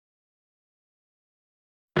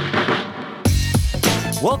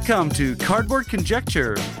Welcome to Cardboard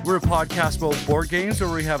Conjecture. We're a podcast about board games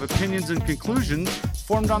where we have opinions and conclusions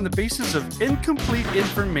formed on the basis of incomplete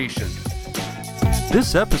information.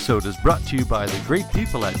 This episode is brought to you by the great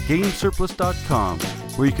people at GameSurplus.com,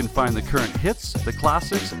 where you can find the current hits, the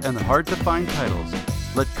classics, and the hard-to-find titles.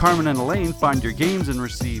 Let Carmen and Elaine find your games and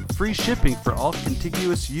receive free shipping for all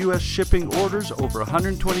contiguous U.S. shipping orders over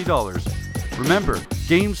 $120. Remember,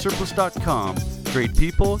 GameSurplus.com. Great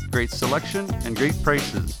people, great selection, and great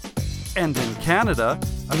prices. And in Canada,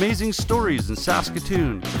 amazing stories in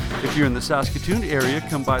Saskatoon. If you're in the Saskatoon area,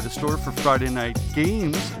 come by the store for Friday night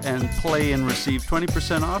games and play and receive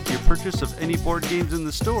 20% off your purchase of any board games in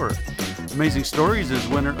the store. Amazing Stories is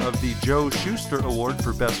winner of the Joe Shuster Award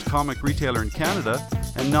for Best Comic Retailer in Canada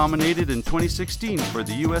and nominated in 2016 for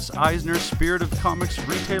the U.S. Eisner Spirit of Comics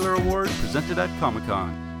Retailer Award presented at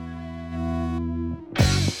Comic-Con.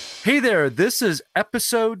 Hey there, this is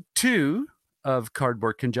episode 2 of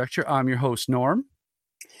Cardboard Conjecture. I'm your host, Norm.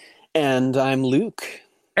 And I'm Luke.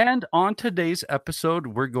 And on today's episode,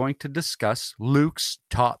 we're going to discuss Luke's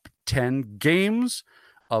top 10 games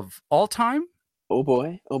of all time. Oh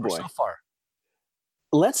boy, So far.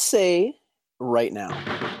 Let's say right now.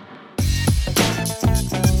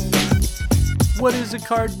 What is a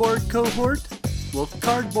cardboard cohort? Well,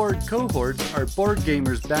 cardboard cohorts are board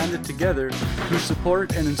gamers banded together who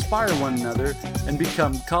support and inspire one another and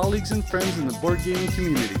become colleagues and friends in the board gaming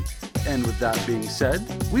community. And with that being said,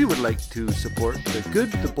 we would like to support the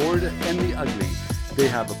good, the bored, and the ugly. They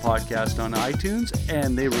have a podcast on iTunes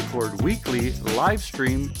and they record weekly live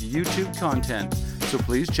stream YouTube content. So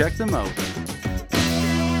please check them out.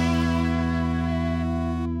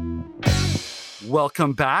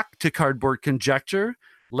 Welcome back to Cardboard Conjecture.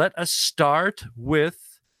 Let us start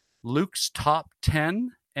with Luke's top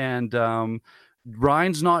 10. And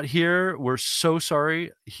Ryan's not here. We're so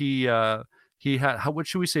sorry. He had, what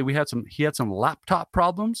should we say? He had some laptop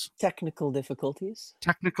problems. Technical difficulties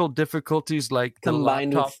Like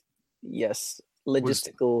combined the laptop with,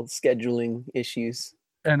 logistical scheduling issues.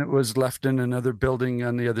 And it was left in another building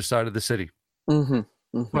on the other side of the city. Mm-hmm.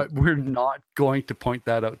 Mm-hmm. But we're not going to point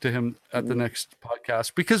that out to him at the next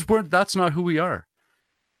podcast because that's not who we are.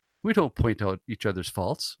 We don't point out each other's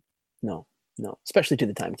faults. No, especially to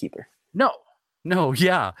the timekeeper. No,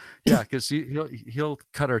 yeah, because he'll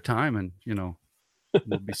cut our time, and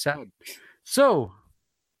we'll be sad. So,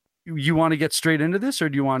 you want to get straight into this, or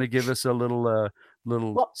do you want to give us a little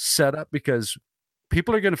setup? Because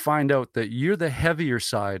people are going to find out that you're the heavier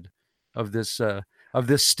side of this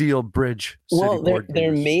steel bridge. Well,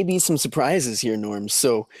 there may be some surprises here, Norm.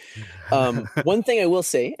 So one thing I will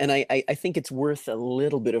say, and I think it's worth a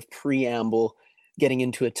little bit of preamble getting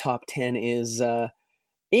into a top 10 is,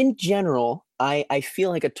 in general, I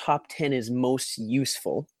feel like a top 10 is most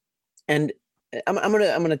useful. And I'm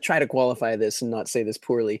gonna try to qualify this and not say this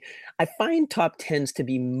poorly. I find top 10s to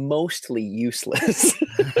be mostly useless.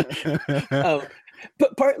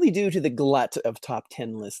 But partly due to the glut of top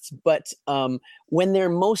 10 lists. But when they're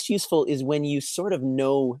most useful is when you sort of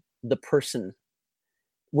know the person,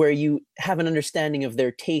 where you have an understanding of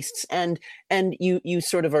their tastes and you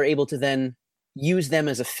sort of are able to then use them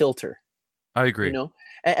as a filter. I agree.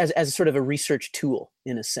 As sort of a research tool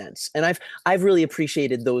in a sense. And I've really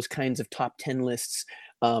appreciated those kinds of top 10 lists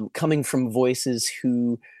coming from voices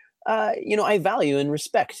who I value and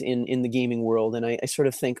respect in the gaming world, and I sort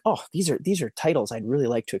of think, oh, these are titles I'd really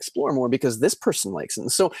like to explore more because this person likes them.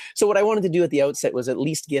 So what I wanted to do at the outset was at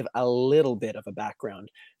least give a little bit of a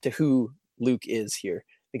background to who Luke is here,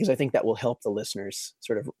 because I think that will help the listeners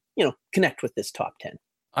sort of connect with this top 10.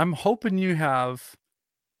 I'm hoping you have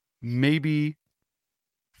maybe,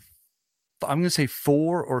 I'm going to say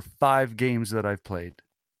 4 or 5 games that I've played.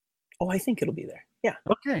 Oh, I think it'll be there. Yeah.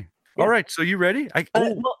 Okay. Yeah. All right. So you ready?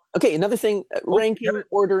 Okay. Another thing, ranking,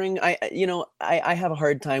 ordering. I have a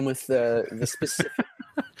hard time with the specific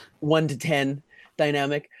 1 to 10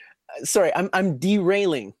 dynamic. Sorry, I'm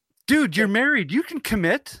derailing. Dude, you're married. You can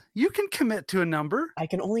commit. You can commit to a number. I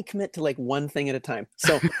can only commit to like one thing at a time.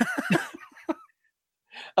 So,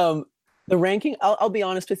 the ranking. I'll be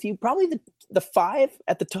honest with you. Probably the 5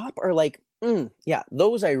 at the top are like.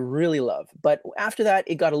 Those I really love. But after that,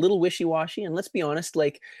 it got a little wishy-washy. And let's be honest,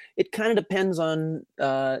 like it kind of depends on,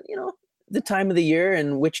 the time of the year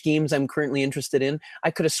and which games I'm currently interested in. I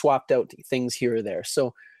could have swapped out things here or there.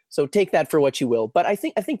 So take that for what you will. But I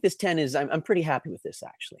think this 10 is, I'm pretty happy with this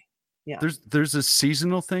actually. Yeah. There's a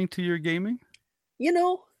seasonal thing to your gaming?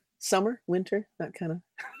 summer, winter, that kind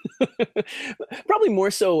of. Probably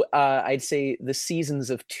more so, I'd say the seasons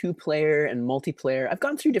of 2-player and multiplayer. I've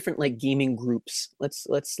gone through different like gaming groups. Let's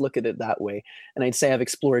look at it that way. And I'd say I've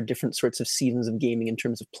explored different sorts of seasons of gaming in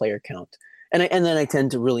terms of player count. And then I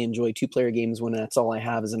tend to really enjoy 2-player games when that's all I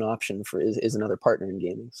have as an option for is another partner in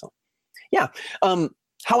gaming. So, yeah.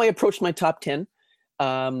 How I approached my top 10.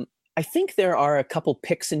 I think there are a couple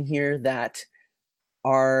picks in here that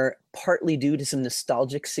are partly due to some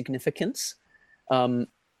nostalgic significance.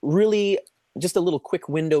 Really, just a little quick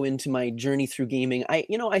window into my journey through gaming.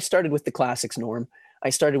 I started with the classics, Norm. I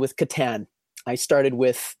started with Catan. I started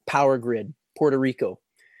with Power Grid, Puerto Rico.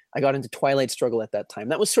 I got into Twilight Struggle at that time.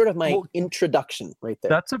 That was sort of my introduction right there.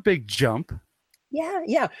 That's a big jump.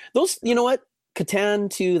 Yeah. Those, you know what? Catan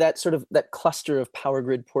to that cluster of Power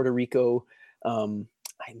Grid, Puerto Rico. I'm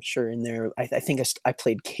sure in there. I think I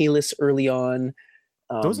played Kalis early on.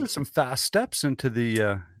 Those are some fast steps into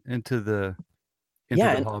the hobby.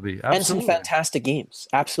 Absolutely. And some fantastic games.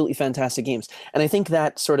 Absolutely fantastic games. And I think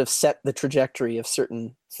that sort of set the trajectory of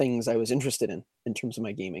certain things I was interested in terms of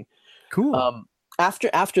my gaming. Cool. After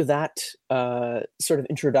that sort of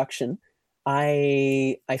introduction,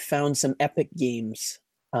 I found some epic games.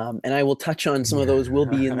 And I will touch on some of those will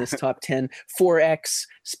be in this top 10. 4X,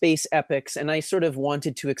 Space Epics, and I sort of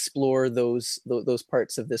wanted to explore those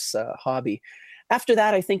parts of this hobby. After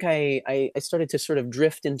that, I think I started to sort of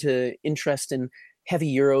drift into interest in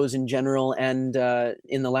heavy Euros in general. And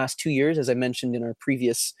in the last 2 years, as I mentioned in our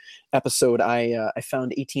previous episode, I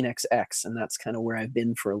found 18xx, and that's kind of where I've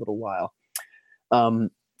been for a little while.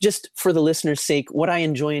 Just for the listener's sake, what I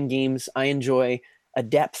enjoy in games, I enjoy a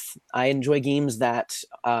depth. I enjoy games that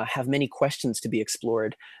have many questions to be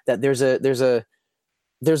explored, that there's a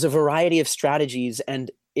variety of strategies,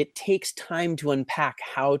 and it takes time to unpack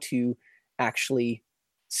how to actually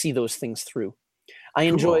see those things through. I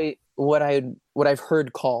enjoy what I've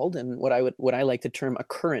heard called, and what I like to term a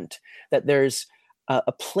current, that there's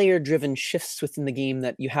a player-driven shifts within the game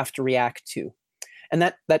that you have to react to. And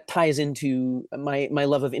that ties into my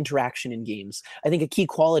love of interaction in games. I think a key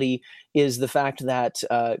quality is the fact that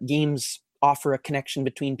games offer a connection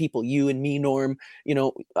between people, you and me, Norm,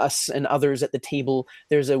 us and others at the table.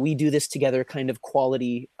 There's a we do this together kind of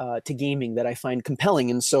quality to gaming that I find compelling.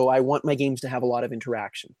 And so I want my games to have a lot of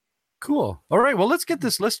interaction. Cool. All right. Well, let's get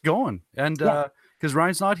this list going. And because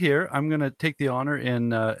Ryan's not here, I'm going to take the honor in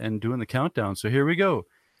doing the countdown. So here we go.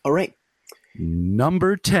 All right.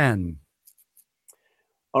 Number 10.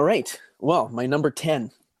 All right. Well, my number 10.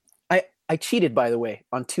 I cheated, by the way,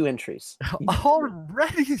 on 2 entries.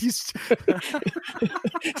 Already?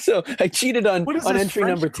 So I cheated on entry French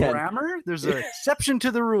number 10. Grammar? There's an exception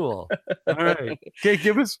to the rule. All right. Okay,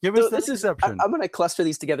 give us this exception. I'm going to cluster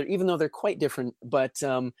these together, even though they're quite different. But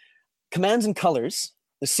Commands and Colors,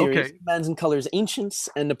 the series, Commands and Colors, Ancients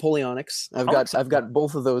and Napoleonics. I've got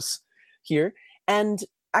both of those here, and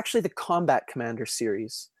actually the Combat Commander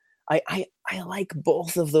series. I like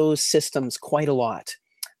both of those systems quite a lot.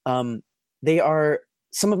 They are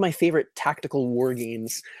some of my favorite tactical war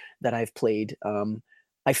games that I've played.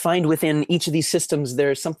 I find within each of these systems,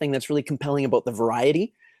 there's something that's really compelling about the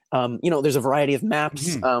variety. There's a variety of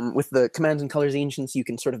maps. With the Commands and Colors Ancients, you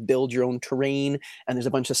can sort of build your own terrain, and there's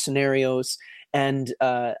a bunch of scenarios. And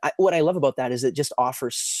what I love about that is it just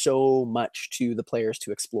offers so much to the players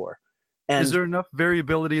to explore. And is there enough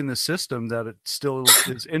variability in the system that it still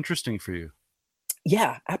is interesting for you?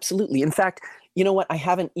 Yeah, absolutely. In fact, you know what? I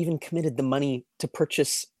haven't even committed the money to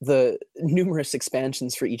purchase the numerous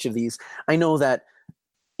expansions for each of these. I know that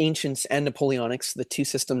Ancients and Napoleonics, the 2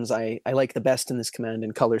 systems I like the best in this Command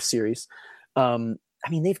and Color series,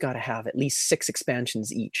 they've got to have at least 6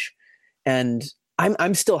 expansions each. And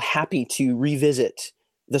I'm still happy to revisit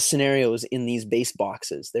the scenarios in these base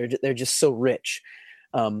boxes. They're just so rich.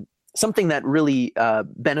 Something that really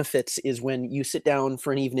benefits is when you sit down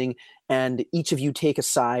for an evening and each of you take a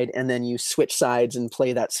side, and then you switch sides and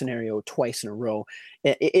play that scenario twice in a row.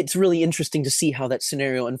 It's really interesting to see how that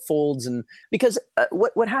scenario unfolds. And because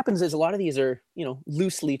what happens is a lot of these are,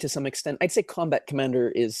 loosely to some extent, I'd say Combat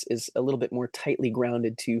Commander is a little bit more tightly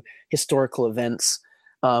grounded to historical events.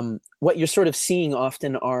 What you're sort of seeing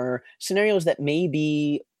often are scenarios that may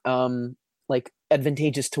be like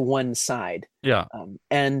advantageous to one side. Yeah.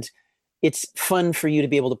 And it's fun for you to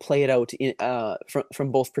be able to play it out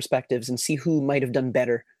from both perspectives and see who might have done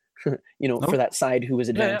better, for that side who was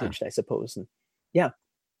advantaged, I suppose. And yeah.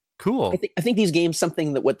 Cool. I think these games,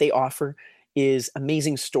 something that what they offer is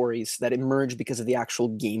amazing stories that emerge because of the actual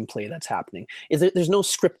gameplay that's happening. There's no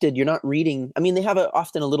scripted, you're not reading. I mean, they have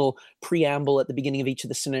often a little preamble at the beginning of each of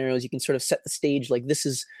the scenarios. You can sort of set the stage, like this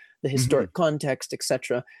is the historic context,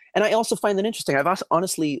 etc. And I also find that interesting. I've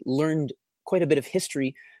honestly learned quite a bit of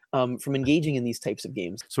history from engaging in these types of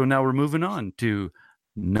games. So now we're moving on to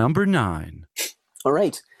number 9. All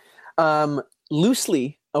right.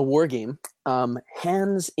 Loosely a war game.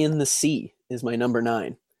 Hands in the Sea is my number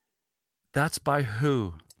 9. That's by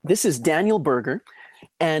who? This is Daniel Berger,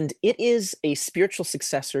 and it is a spiritual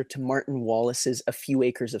successor to Martin Wallace's A Few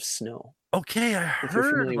Acres of Snow. Okay, I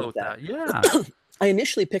heard about that. Yeah. I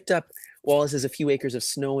initially picked up Wallace's A Few Acres of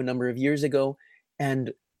Snow a number of years ago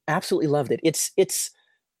and absolutely loved it. It's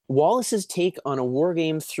Wallace's take on a war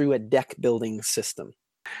game through a deck building system.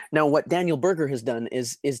 Now, what Daniel Berger has done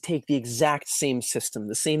is take the exact same system,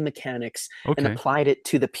 the same mechanics, and applied it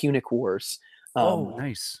to the Punic Wars.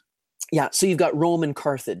 Nice. Yeah, so you've got Rome and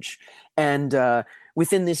Carthage. And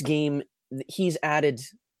within this game, he's added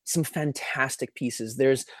some fantastic pieces.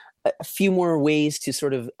 There's a few more ways to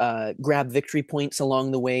sort of grab victory points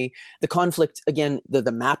along the way. The conflict, again,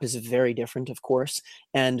 the map is very different, of course.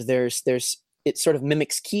 And it sort of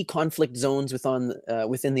mimics key conflict zones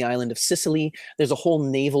within the island of Sicily. There's a whole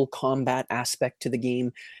naval combat aspect to the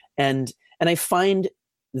game. And I find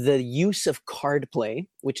the use of card play,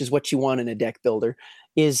 which is what you want in a deck builder,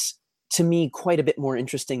 is, to me, quite a bit more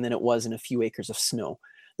interesting than it was in A Few Acres of Snow.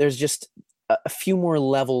 There's just a few more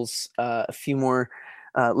levels,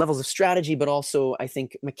 levels of strategy, but also, I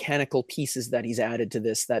think, mechanical pieces that he's added to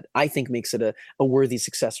this that I think makes it a worthy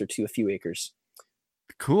successor to A Few Acres.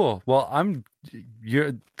 Cool. Well,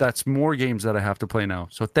 that's more games that I have to play now.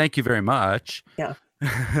 So thank you very much. Yeah.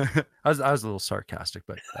 I was a little sarcastic,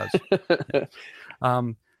 but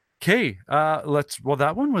okay.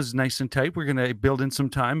 That one was nice and tight. We're going to build in some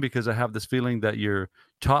time because I have this feeling that your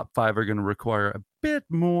top 5 are going to require a bit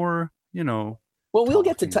more, Well, we'll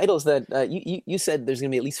get to titles that you said there's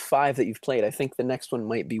going to be at least 5 that you've played. I think the next one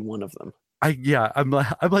might be one of them. I'm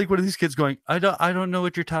like one of these kids going, I don't know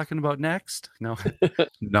what you're talking about next. No.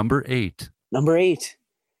 Number 8. Number 8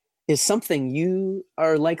 is something you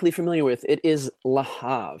are likely familiar with. It is Le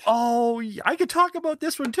Havre. Oh, I could talk about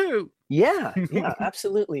this one too. Yeah,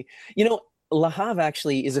 absolutely. Le Havre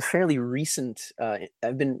actually is a fairly recent,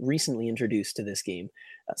 I've been recently introduced to this game,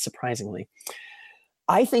 surprisingly.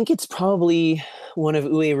 I think it's probably one of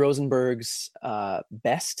Uwe Rosenberg's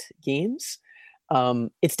best games.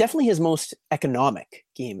 It's definitely his most economic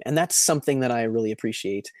game, and that's something that I really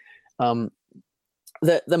appreciate. The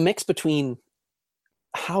mix between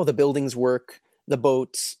how the buildings work, the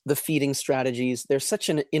boats, the feeding strategies, there's such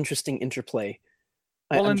an interesting interplay.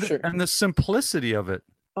 And the simplicity of it.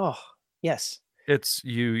 Oh, yes. It's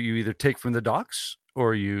you either take from the docks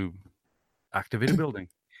or you activate a building.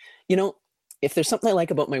 If there's something I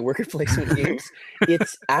like about my worker placement games,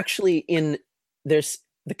 it's actually there's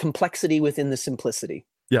the complexity within the simplicity.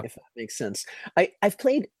 Yeah, if that makes sense. I've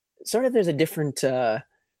played sort of there's a different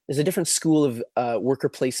school of worker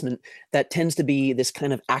placement that tends to be this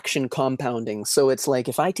kind of action compounding. So it's like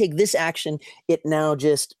if I take this action, it now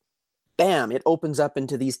just bam, it opens up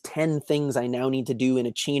into these 10 things I now need to do in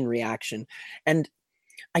a chain reaction. And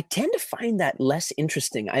I tend to find that less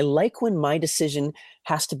interesting. I like when my decision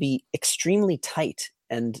has to be extremely tight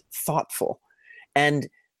and thoughtful. And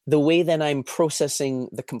the way that I'm processing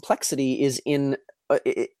the complexity is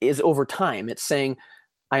over time. It's saying,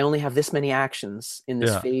 I only have this many actions in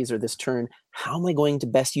this phase or this turn. How am I going to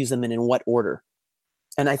best use them and in what order?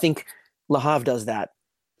 And I think Le Havre does that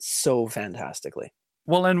so fantastically.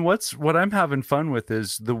 Well, and what I'm having fun with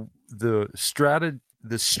is the strat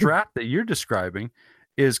that you're describing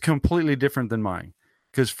is completely different than mine.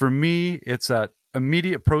 Because for me, it's that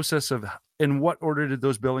immediate process of in what order did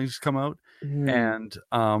those buildings come out and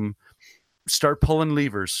start pulling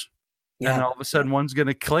levers. Yeah. And all of a sudden one's going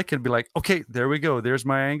to click and be like, okay, there we go. There's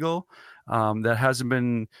my angle that hasn't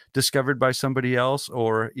been discovered by somebody else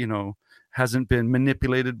or, hasn't been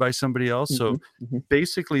manipulated by somebody else. So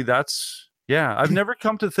basically that's, I've never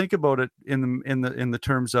come to think about it in the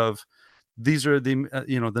terms of these are the,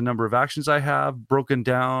 the number of actions I have broken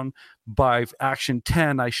down by action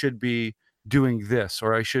 10. I should be doing this,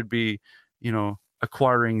 or I should be,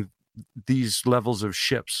 acquiring these levels of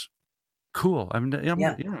ships. Cool.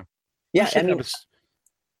 Yeah, I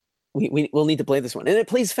mean, we'll need to play this one. And it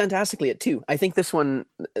plays fantastically at 2. I think this one,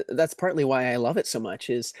 that's partly why I love it so much,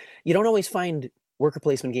 is you don't always find worker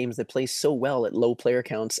placement games that play so well at low player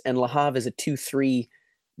counts, and Le Havre is a 2-3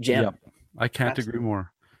 gem. Yep. I can't agree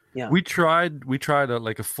more. Yeah. We tried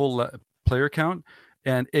a full player count,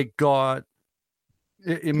 and it got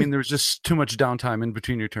I mean, there's just too much downtime in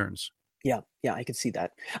between your turns. Yeah, I could see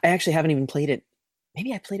that. I actually haven't even played it.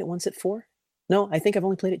 Maybe I played it once at 4. No, I think I've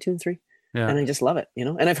only played it 2 and 3. Yeah. And I just love it,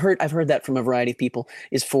 And I've heard that from a variety of people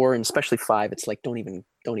is 4 and especially 5. It's like don't even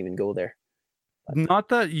go there. Not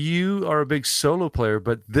that you are a big solo player,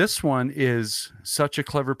 but this one is such a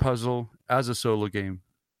clever puzzle as a solo game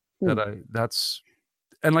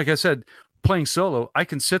and like I said, playing solo, I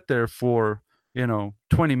can sit there for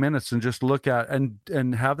 20 minutes and just look at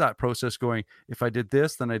and have that process going. If I did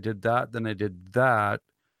this, then I did that, then I did that,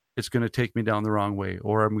 it's going to take me down the wrong way,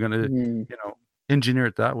 or I'm going to engineer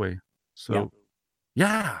it that way. So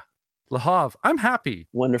yeah, Le Havre, I'm happy.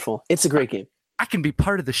 Wonderful. It's a great game. I can be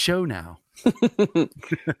part of the show now.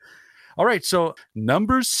 All right, so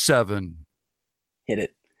number 7. Hit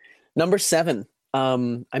it. Number 7.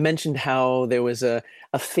 I mentioned how there was a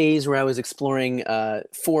phase where I was exploring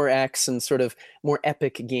 4X and sort of more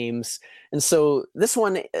epic games. And so this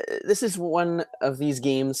is one of these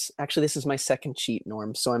games. Actually, this is my second cheat,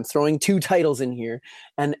 Norm. So I'm throwing 2 titles in here,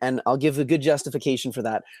 and I'll give a good justification for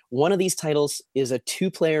that. One of these titles is a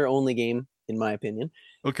 2-player only game, in my opinion.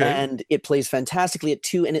 Okay. And it plays fantastically at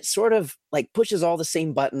 2, and it sort of like pushes all the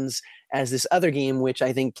same buttons as this other game, which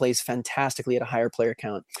I think plays fantastically at a higher player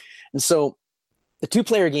count. And so the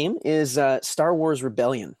 2-player game is Star Wars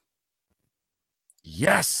Rebellion.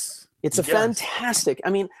 Yes. It's a fantastic.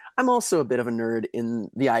 I mean, I'm also a bit of a nerd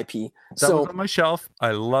in the IP. That was on my shelf.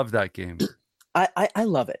 I love that game. I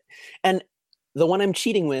love it. And the one I'm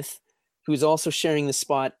cheating with, who's also sharing the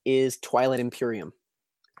spot, is Twilight Imperium.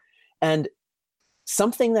 And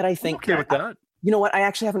something that I think... I'm okay with that. You know what? I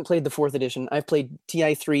actually haven't played the 4th edition. I've played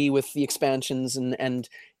TI3 with the expansions and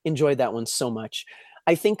enjoyed that one so much.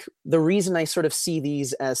 I think the reason I sort of see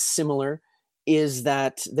these as similar is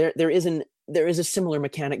that there is a similar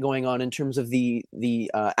mechanic going on in terms of the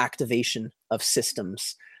activation of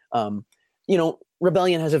systems.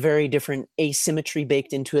 Rebellion has a very different asymmetry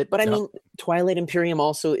baked into it, but I mean, Twilight Imperium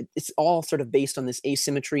also, it's all sort of based on this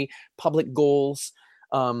asymmetry, public goals.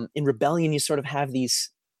 In Rebellion, you sort of have these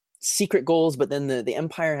secret goals, but then the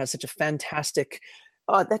Empire has such a fantastic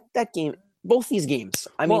that game. Both these games.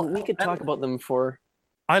 I mean, we could talk about them for.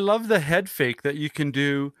 I love the head fake that you can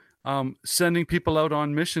do, sending people out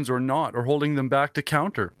on missions or not, or holding them back to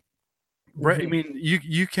counter. Right? Mm-hmm.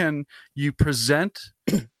 I mean, you present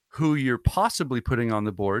who you're possibly putting on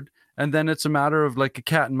the board, and then it's a matter of like a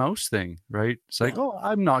cat and mouse thing, right? It's like,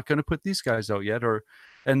 I'm not going to put these guys out yet, I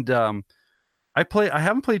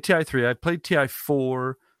haven't played TI3. I played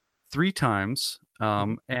TI4 3 times,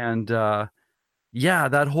 that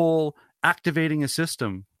whole activating a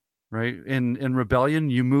system. Right. In Rebellion,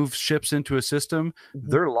 you move ships into a system,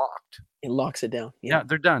 they're locked. It locks it down. Yeah,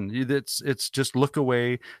 they're done. It's just look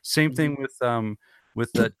away. Same thing with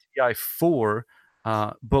the TI4.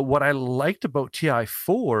 But what I liked about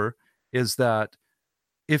TI4 is that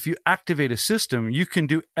if you activate a system, you can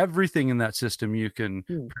do everything in that system. You can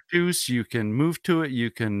produce, you can move to it,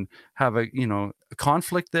 you can have a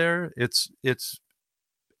conflict there. It's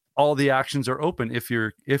all the actions are open if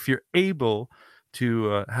you're able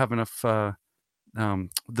to have enough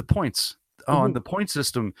the points on the point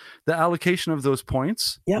system, the allocation of those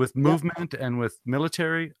points with movement and with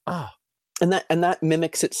military. And that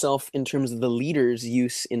mimics itself in terms of the leaders'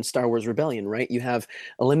 use in Star Wars Rebellion, right? You have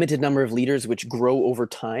a limited number of leaders which grow over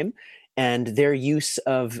time, and their use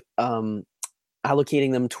of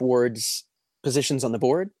allocating them towards positions on the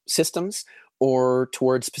board, systems, or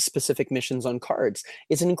towards specific missions on cards.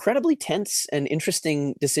 It's an incredibly tense and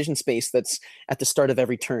interesting decision space that's at the start of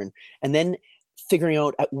every turn. And then figuring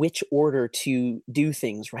out at which order to do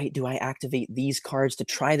things, right? Do I activate these cards to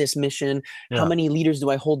try this mission? Yeah. How many leaders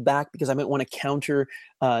do I hold back because I might want to counter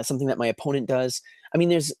something that my opponent does? I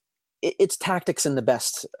mean, it's tactics in the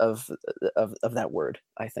best of that word,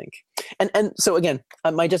 I think. And so again,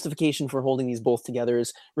 my justification for holding these both together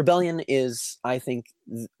is Rebellion is, I think,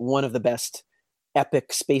 one of the best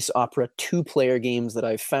epic space opera 2-player games that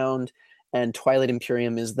I've found, and Twilight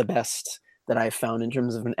Imperium is the best that I've found in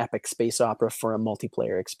terms of an epic space opera for a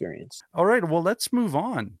multiplayer experience. All right, well, let's move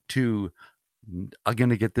on to, I'm going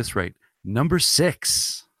to get this right, number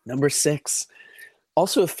 6. Number 6.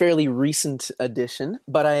 Also a fairly recent addition,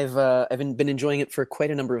 but I've been enjoying it for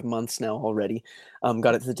quite a number of months now already.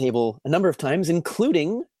 Got it to the table a number of times,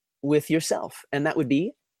 including with yourself, and that would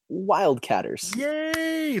be Wildcatters.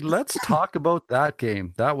 Yay! Let's talk about that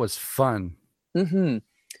game. That was fun.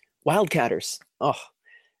 Wildcatters. Oh,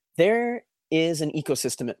 there is an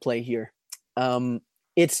ecosystem at play here.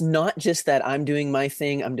 It's not just that I'm doing my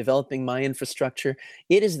thing, I'm developing my infrastructure.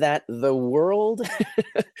 It is that the world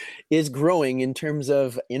is growing in terms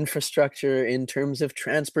of infrastructure, in terms of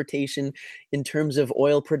transportation, in terms of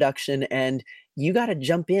oil production, and you got to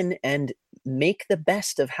jump in and make the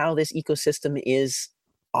best of how this ecosystem is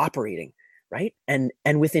operating, right? And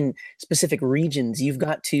within specific regions, you've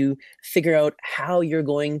got to figure out how you're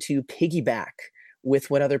going to piggyback with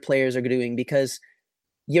what other players are doing, because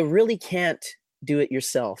you really can't do it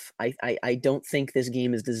yourself. I don't think this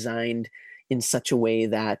game is designed in such a way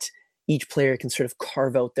that each player can sort of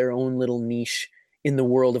carve out their own little niche in the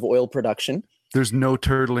world of oil production. There's no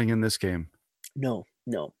turtling in this game. No.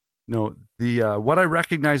 The what I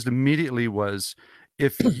recognized immediately was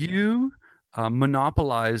if you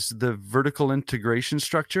monopolize the vertical integration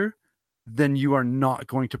structure, then you are not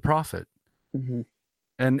going to profit. Mm-hmm.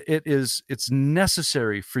 And it's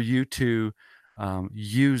necessary for you to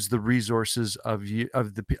use the resources of the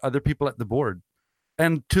other people at the board,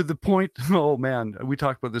 and to the point, oh man, we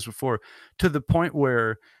talked about this before, to the point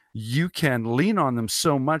where you can lean on them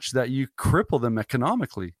so much that you cripple them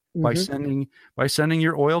economically by sending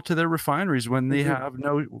your oil to their refineries when they have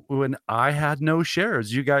when I had no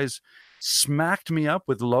shares. You guys smacked me up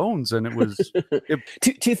with loans, and it was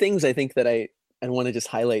two things I think that I want to just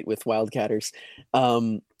highlight with Wildcatters.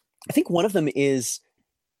 I think one of them is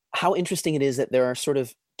how interesting it is that there are sort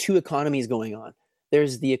of two economies going on.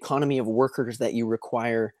 There's the economy of workers that you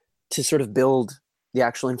require to sort of build the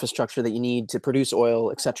actual infrastructure that you need to produce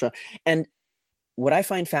oil, etc. And what I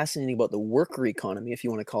find fascinating about the worker economy, if you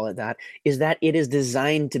want to call it that, is that it is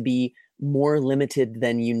designed to be more limited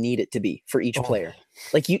than you need it to be for each player.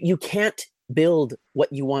 Like you can't build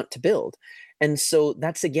what you want to build. And so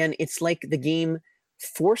that's, again, it's like the game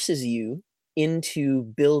forces you into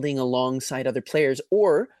building alongside other players,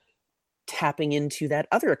 or tapping into that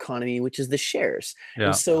other economy, which is the shares. Yeah.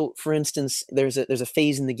 And so, for instance, there's a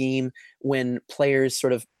phase in the game when players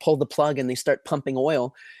sort of pull the plug and they start pumping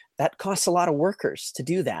oil. That costs a lot of workers to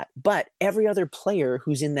do that. But every other player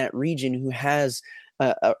who's in that region who has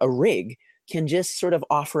a rig can just sort of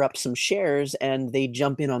offer up some shares, and they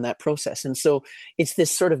jump in on that process. And so it's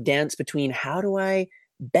this sort of dance between, how do I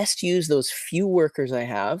best use those few workers I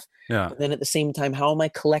have? Yeah. But then at the same time, how am I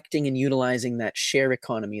collecting and utilizing that share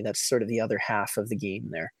economy? That's sort of the other half of the game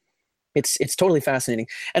there. It's totally fascinating.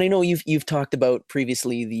 And I know you've talked about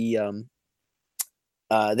previously the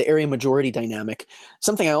area majority dynamic.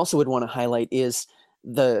 Something I also would want to highlight is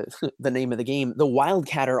the name of the game, the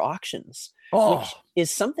Wildcatter auctions, which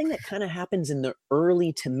is something that kind of happens in the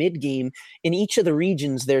early to mid game. In each of the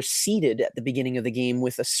regions, they're seeded at the beginning of the game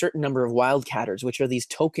with a certain number of Wildcatters, which are these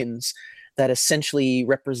tokens that essentially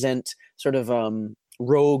represent sort of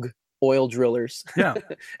rogue oil drillers. Yeah,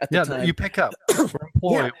 at the time. You pick up or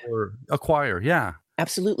employ or acquire. Yeah,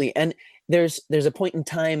 absolutely. And there's a point in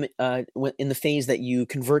time in the phase that you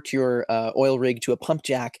convert your oil rig to a pump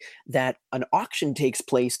jack, that an auction takes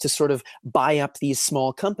place to sort of buy up these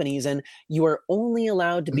small companies, and you are only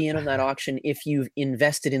allowed to be in on that auction if you've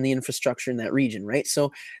invested in the infrastructure in that region, right?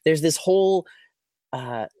 So there's this whole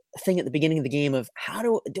thing at the beginning of the game of, how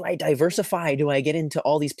do I diversify? Do I get into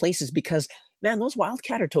all these places? Because man, those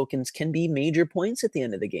Wildcatter tokens can be major points at the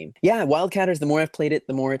end of the game. Yeah, Wildcatters, the more I've played it,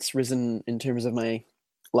 the more it's risen in terms of my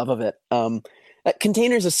love of it.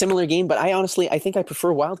 Container's a similar game, but I think I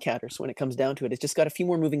prefer Wildcatters when it comes down to it. It's just got a few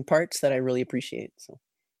more moving parts that I really appreciate. So,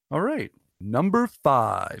 all right, number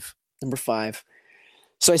five.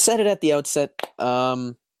 So I said it at the outset.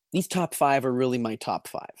 These top five are really my top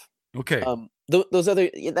five. Okay. Those other,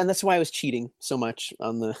 and that's why I was cheating so much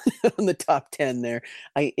on the on the top 10 there.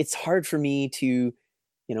 It's hard for me to,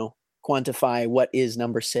 quantify what is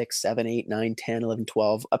number 6, 7, 8, 9, 10, 11,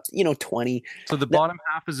 12, up, 20. So the bottom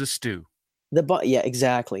half is a stew. Yeah,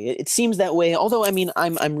 exactly. It seems that way. Although, I mean,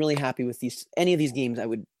 I'm really happy with any of these games. I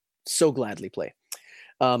would so gladly play.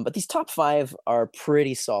 But these top 5 are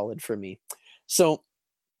pretty solid for me. So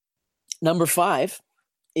number 5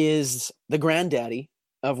 is the granddaddy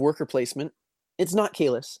of worker placement. It's not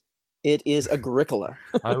Caylus. It is Agricola.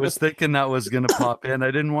 I was thinking that was going to pop in. I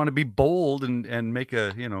didn't want to be bold and make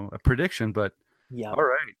a prediction, but yeah. All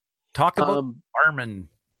right. Talk about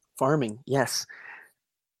farming. Yes.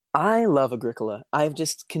 I love Agricola. I've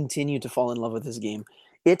just continued to fall in love with this game.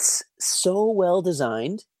 It's so well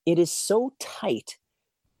designed. It is so tight,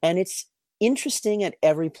 and it's interesting at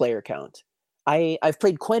every player count. I've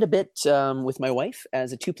played quite a bit with my wife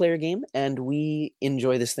as a 2-player game, and we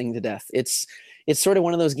enjoy this thing to death. It's sort of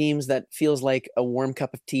one of those games that feels like a warm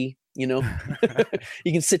cup of tea, You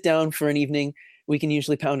can sit down for an evening. We can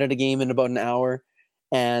usually pound out a game in about an hour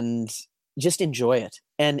and just enjoy it.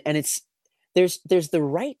 And it's there's the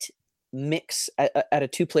right mix at a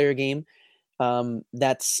two-player game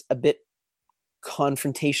that's a bit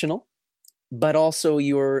confrontational, but also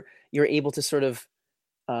you're able to sort of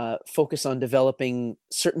focus on developing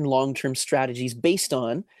certain long-term strategies based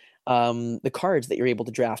on the cards that you're able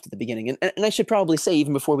to draft at the beginning. And I should probably say,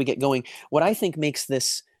 even before we get going, what I think makes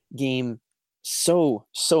this game so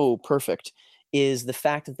perfect is the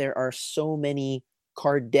fact that there are so many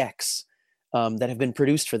card decks that have been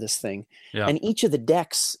produced for this thing. Yeah. And each of the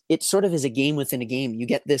decks, it sort of is a game within a game. You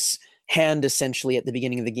get this hand essentially at the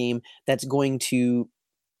beginning of the game that's going to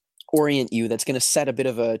orient you, that's going to set a bit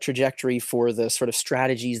of a trajectory for the sort of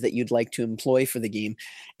strategies that you'd like to employ for the game.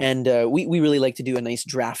 And we really like to do a nice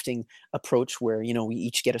drafting approach where, you know, we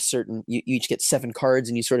each get you each get 7 cards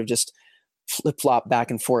and you sort of just flip-flop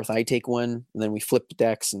back and forth. I take one, and then we flip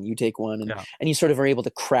decks, and you take one, and you sort of are able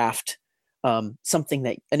to craft something,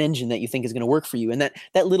 an engine that you think is going to work for you. And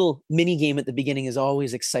that little mini game at the beginning is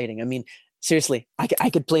always exciting. I mean, seriously, I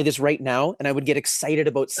could play this right now, and I would get excited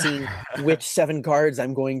about seeing which 7 cards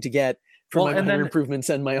I'm going to get for my minor improvements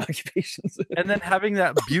and my occupations. And then having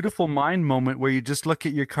that beautiful mind moment where you just look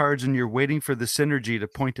at your cards and you're waiting for the synergy to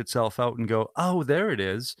point itself out and go, oh, there it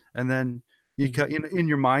is. And then you in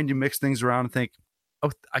your mind, you mix things around and think,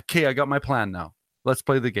 oh, okay, I got my plan now. Let's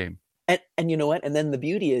play the game. And you know what? And then the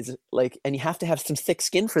beauty is, like, and you have to have some thick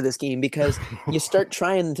skin for this game, because you start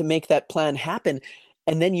trying to make that plan happen.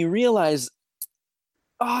 And then you realize,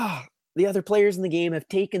 the other players in the game have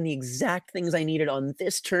taken the exact things I needed on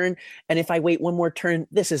this turn. And if I wait one more turn,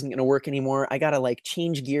 this isn't going to work anymore. I got to like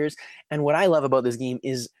change gears. And what I love about this game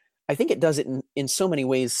is I think it does it in so many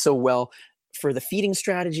ways so well, for the feeding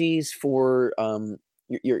strategies, for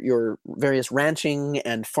your various ranching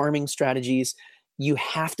and farming strategies. You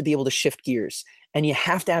have to be able to shift gears, and you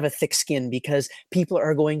have to have a thick skin, because people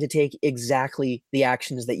are going to take exactly the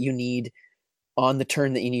actions that you need on the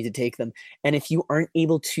turn that you need to take them. And if you aren't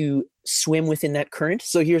able to swim within that current,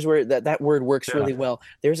 so here's where that word works really well.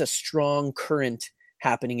 There's a strong current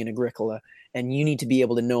happening in Agricola, and you need to be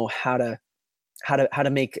able to know how to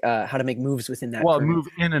make moves within that. Well, current. Move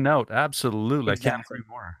in and out. Absolutely. Exactly. I can't agree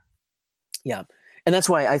more. Yeah. And that's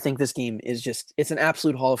why I think this game is it's an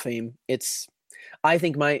absolute Hall of Fame. It's my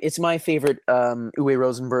favorite Uwe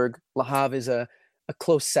Rosenberg. Le Havre is a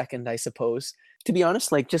close second, I suppose. To be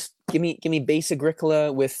honest, like, just give me base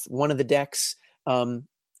Agricola with one of the decks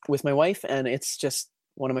with my wife, and it's just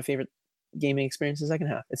one of my favorite gaming experiences I can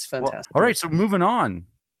have. It's fantastic. Well, all right, so moving on.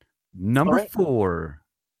 Number 4.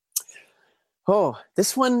 Oh,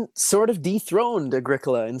 this one sort of dethroned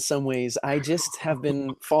Agricola in some ways. I just have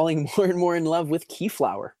been falling more and more in love with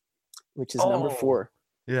Keyflower, which is number 4.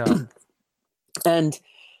 Yeah. And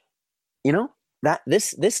you know, that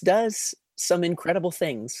this does some incredible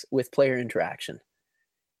things with player interaction.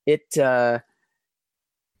 I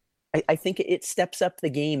think it steps up the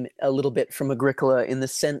game a little bit from Agricola, in the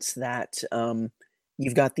sense that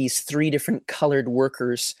you've got these 3 different colored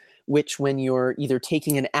workers, which, when you're either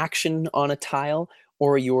taking an action on a tile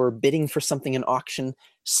or you're bidding for something in auction,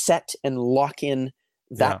 set and lock in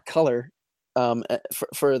that color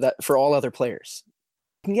for all other players.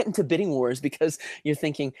 You can get into bidding wars because you're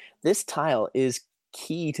thinking, this tile is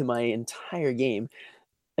key to my entire game.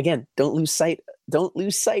 Again, don't lose sight.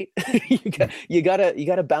 you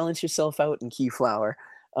gotta balance yourself out in Keyflower.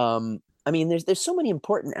 I mean, there's so many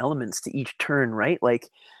important elements to each turn, right? Like,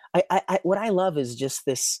 I what I love is just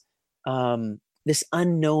this this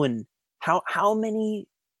unknown. How many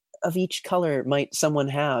of each color might someone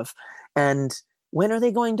have, and when are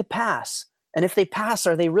they going to pass? And if they pass,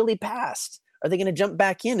 are they really passed? Are they going to jump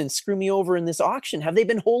back in and screw me over in this auction? Have they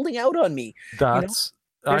been holding out on me? I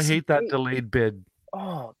hate that delayed bid.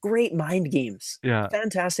 Oh, great mind games. Yeah.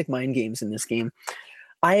 Fantastic mind games in this game.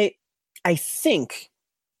 I think,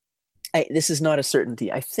 this is not a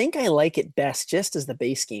certainty, I think I like it best just as the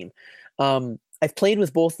base game. I've played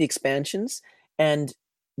with both the expansions, and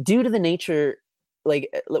due to the nature, like,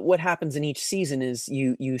 what happens in each season is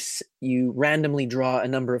you randomly draw a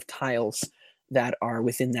number of tiles that are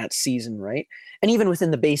within that season, right? And even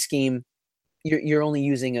within the base game, you're only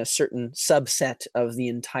using a certain subset of the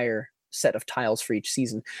entire set of tiles for each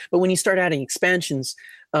season. But when you start adding expansions,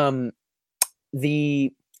 the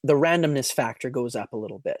randomness factor goes up a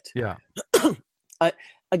little bit. Yeah.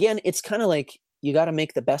 Again, it's kind of like, you got to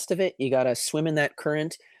make the best of it. You got to swim in that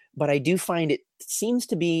current. But I do find it seems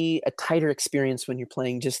to be a tighter experience when you're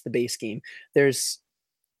playing just the base game.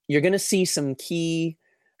 You're going to see some key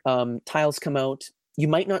tiles come out. You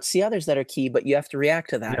might not see others that are key, but you have to react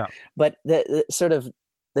to that. Yeah. But the sort of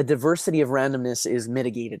the diversity of randomness is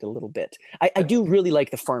mitigated a little bit. I do really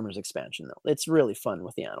like the farmers expansion though. It's really fun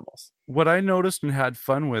with the animals. What I noticed and had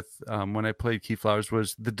fun with when I played Keyflowers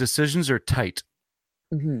was the decisions are tight.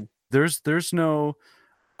 Mm-hmm. There's no,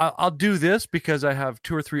 I'll do this because I have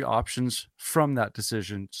 2 or 3 options from that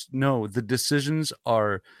decision. No, the decisions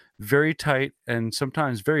are very tight and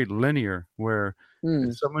sometimes very linear, where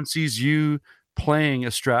if someone sees you playing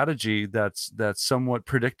a strategy that's somewhat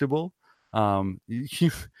predictable,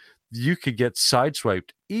 you could get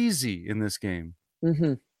sideswiped easy in this game.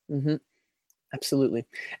 Mm-hmm. Mm-hmm. Absolutely.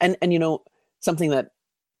 And something that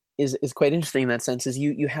is quite interesting in that sense is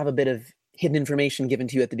you have a bit of hidden information given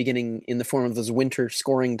to you at the beginning in the form of those winter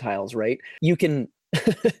scoring tiles, right? You can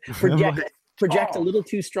project a little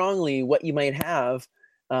too strongly what you might have.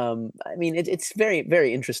 I mean, it's very,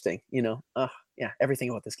 very interesting, yeah, everything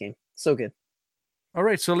about this game. So good. All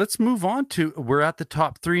right, so let's move on to, we're at the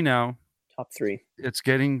top 3 now. Top 3. It's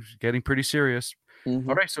getting pretty serious. Mm-hmm.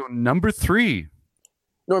 All right, so number 3.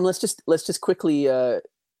 Norm, let's just quickly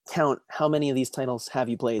count how many of these titles have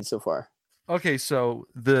you played so far? Okay, so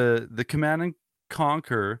the Command and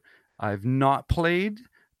Conquer I've not played,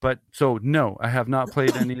 but so no, I have not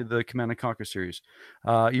played any of the Command and Conquer series.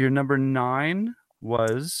 Your number 9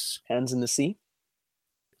 was Hands in the Sea.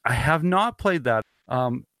 I have not played that.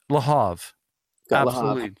 Le Havre.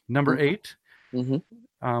 Absolutely. Le Havre. Number 8. Mm-hmm.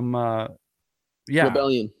 Yeah.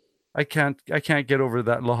 Rebellion. I can't get over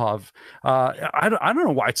that Le Havre. I don't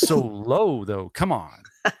know why it's so low though. Come on.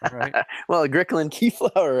 All right. Well, Agricola and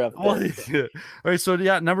Keyflower up there. Yeah. All right. So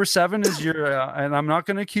yeah, number 7 is your, and I'm not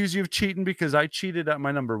going to accuse you of cheating because I cheated at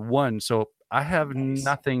my number 1. So I have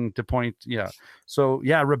nothing to point. Yeah. So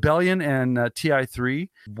yeah, Rebellion and TI3.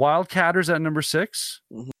 Wildcatters at number 6.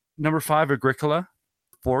 Mm-hmm. Number 5, Agricola.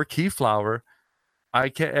 4, Keyflower.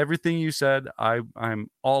 Everything you said,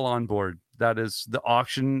 I'm all on board. That is the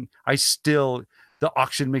auction. The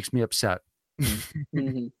auction makes me upset.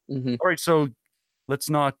 Mm-hmm. Mm-hmm. All right. So let's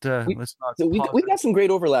not. We got some great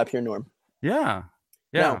overlap here, Norm. Yeah.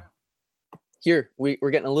 Now, here we're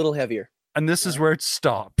getting a little heavier. And this is where it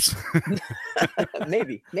stops.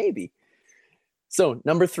 Maybe. So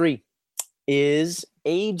number 3 is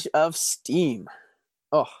Age of Steam.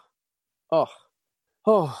 Age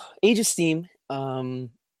of Steam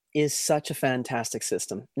is such a fantastic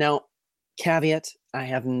system. Now, caveat, I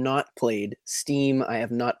have not played Steam. I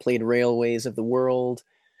have not played Railways of the World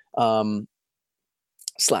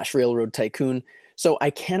 / Railroad Tycoon. So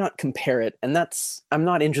I cannot compare it. And I'm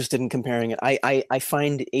not interested in comparing it. I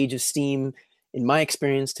find Age of Steam, in my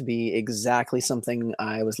experience, to be exactly something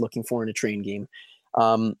I was looking for in a train game.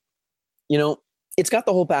 It's got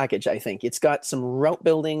the whole package, I think. It's got some route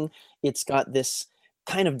building. It's got this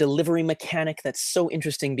kind of delivery mechanic that's so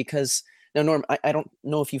interesting because now, Norm, I don't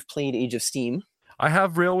know if you've played Age of Steam. I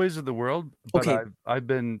have Railways of the World, but okay. I've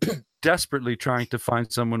been desperately trying to find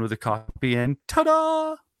someone with a copy, and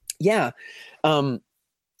ta-da! Yeah.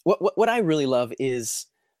 What I really love is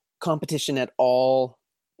competition at all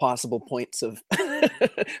possible points of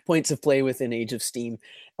play within Age of Steam.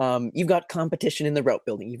 You've got competition in the route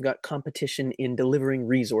building. You've got competition in delivering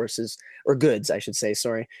resources, or goods, I should say,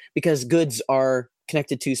 sorry, because goods are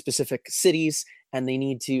connected to specific cities and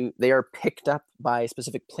they are picked up by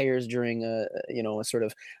specific players during a sort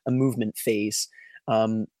of a movement phase.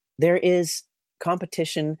 There is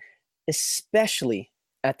competition, especially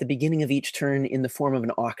at the beginning of each turn in the form of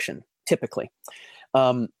an auction, typically.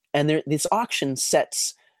 And this auction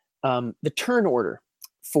sets the turn order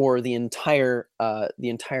for the entire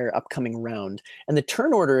upcoming round. And the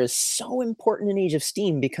turn order is so important in Age of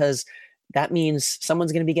Steam because that means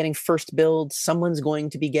someone's going to be getting first build, someone's going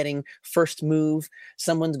to be getting first move,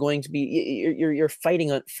 someone's going to be you're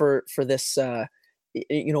fighting for this. What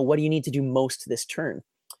do you need to do most this turn?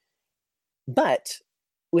 But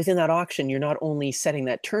within that auction, you're not only setting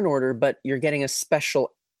that turn order, but you're getting a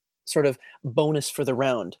special sort of bonus for the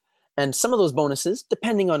round. And some of those bonuses,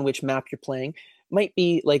 depending on which map you're playing, might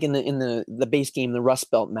be like in the base game, the Rust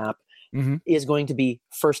Belt map, is going to be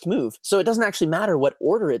first move. So it doesn't actually matter what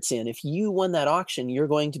order it's in. If you won that auction, you're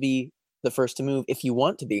going to be the first to move if you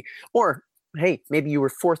want to be. Or, hey, maybe you were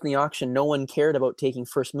fourth in the auction. No one cared about taking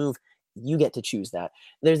first move. You get to choose that.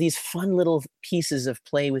 There's these fun little pieces of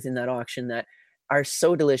play within that auction that are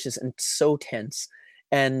so delicious and so tense.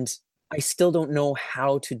 And I still don't know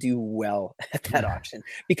how to do well at that auction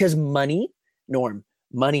because money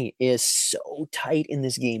is so tight in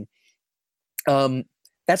this game.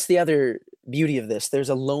 That's the other beauty of this. There's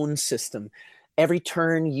a loan system. Every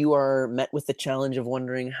turn you are met with the challenge of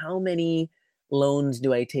wondering how many loans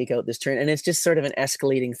do I take out this turn? And it's just sort of an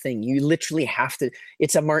escalating thing. You literally have to,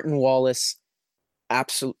 it's a Martin Wallace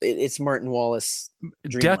absolutely, it's Martin Wallace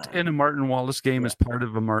Debt dreamland. in a Martin Wallace game Yeah. is part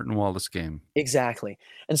of a Martin Wallace game. Exactly.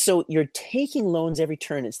 And so you're taking loans every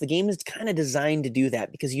turn. The game is kind of designed to do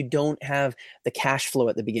that because you don't have the cash flow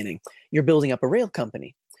at the beginning. You're building up a rail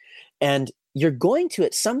company. And you're going to,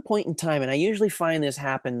 at some point in time, and I usually find this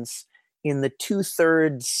happens in the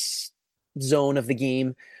 2/3 zone of the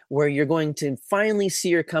game, where you're going to finally see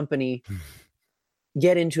your company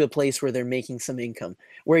get into a place where they're making some income,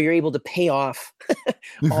 where you're able to pay off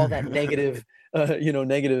all that negative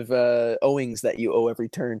owings that you owe every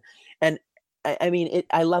turn. And I mean,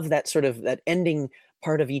 I love that sort of that ending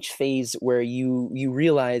part of each phase where you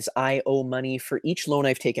realize I owe money for each loan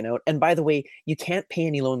I've taken out. And by the way, you can't pay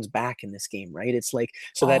any loans back in this game, right? It's like,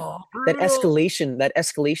 so that Oh, that brutal.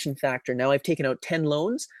 escalation factor. Now I've taken out 10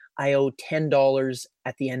 loans, I owe $10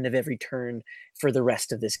 at the end of every turn for the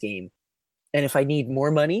rest of this game. And if I need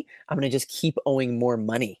more money, I'm going to just keep owing more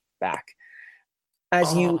money back.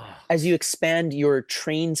 As you Oh. as you expand your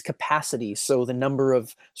train's capacity, so the number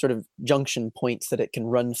of sort of junction points that it can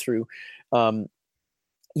run through,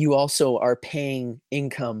 you also are paying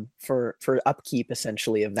income for upkeep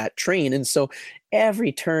essentially of that train. And so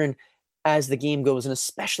every turn as the game goes, and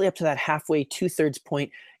especially up to that halfway 2/3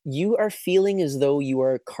 point, you are feeling as though you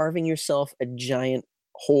are carving yourself a giant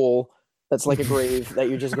hole that's like a grave that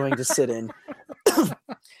you're just going to sit in.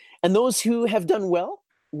 And those who have done well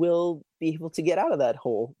will be able to get out of that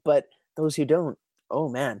hole, but those who don't, oh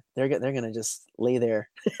man, they're going to just lay there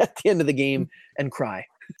at the end of the game and cry.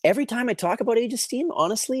 Every time I talk about Age of Steam,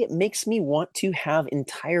 honestly, it makes me want to have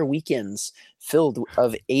entire weekends filled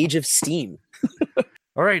of Age of Steam.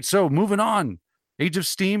 All right, so moving on. Age of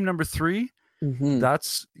Steam number 3. Mhm.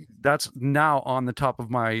 That's now on the top of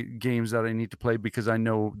my games that I need to play because I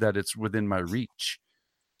know that it's within my reach.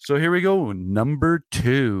 So here we go, number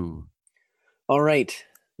 2. All right.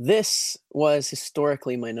 This was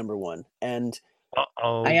historically my number 1, and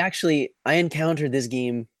Uh-oh. I encountered this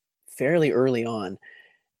game fairly early on,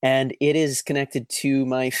 and it is connected to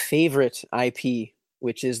my favorite IP,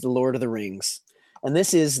 which is The Lord of the Rings. And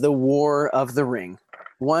this is the War of the Ring,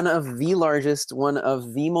 one of the largest, one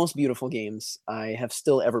of the most beautiful games I have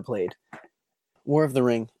still ever played. War of the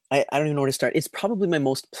Ring. I don't even know where to start. It's probably my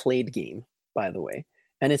most played game, by the way,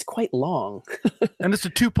 and it's quite long. And it's a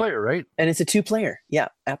 2-player, right? And it's a 2-player. Yeah,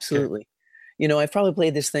 absolutely. You know, I've probably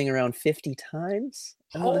played this thing around 50 times.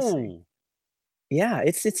 Oh. Yeah,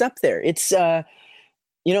 it's up there. It's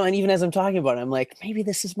you know, and even as I'm talking about it, I'm like, maybe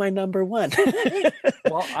this is my number 1.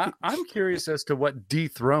 Well, I'm curious as to what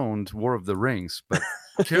dethroned War of the Rings, but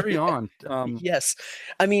carry on. Yes.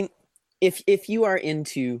 I mean, if you are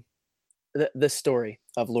into the story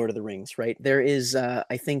of Lord of the Rings, right? There is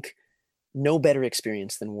I think no better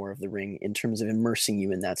experience than War of the Ring in terms of immersing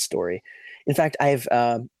you in that story. In fact, I've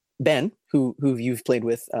Ben, who you've played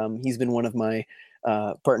with, he's been one of my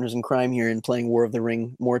partners in crime here in playing War of the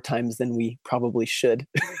Ring more times than we probably should.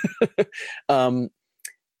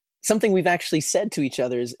 Something we've actually said to each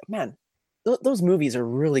other is, man, those movies are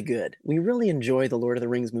really good. We really enjoy the Lord of the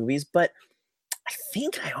Rings movies, but I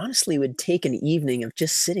think I honestly would take an evening of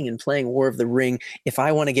just sitting and playing War of the Ring if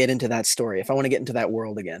I want to get into that story, if I want to get into that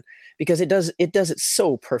world again, because it does it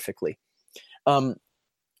so perfectly.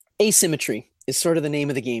 Asymmetry is sort of the name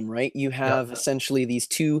of the game, right? You have essentially these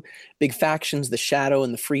two big factions, the Shadow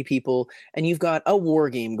and the Free People, and you've got a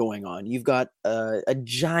war game going on. You've got a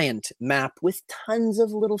giant map with tons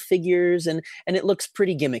of little figures, and it looks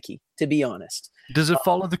pretty gimmicky, to be honest. Does it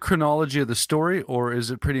follow the chronology of the story, or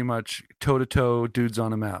is it pretty much toe-to-toe dudes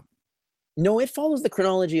on a map? No, it follows the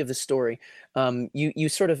chronology of the story. You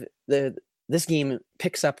sort of this game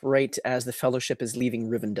picks up right as the Fellowship is leaving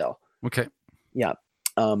Rivendell. Okay. Yeah.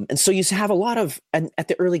 And so you have a lot of at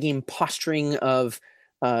the early game posturing of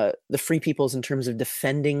the Free Peoples in terms of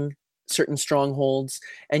defending certain strongholds,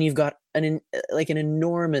 and you've got an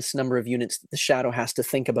enormous number of units that the Shadow has to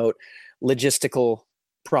think about logistical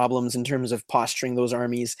problems in terms of posturing those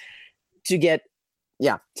armies to get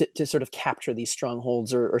to sort of capture these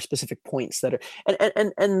strongholds or specific points that are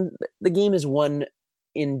and the game is won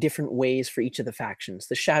in different ways for each of the factions.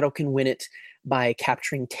 The Shadow can win it by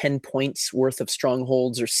capturing 10 points worth of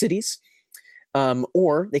strongholds or cities,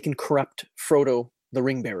 or they can corrupt Frodo the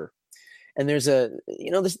Ring Bearer. And there's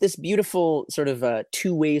this beautiful sort of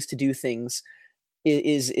 2 ways to do things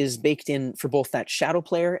is baked in for both that Shadow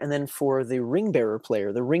player and then for the Ring Bearer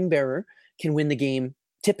player. The Ring Bearer can win the game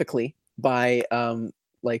typically by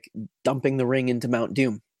like dumping the ring into Mount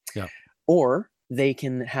Doom. Yeah. Or they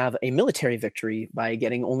can have a military victory by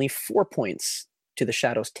getting only 4 points to the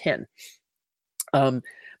Shadow's 10.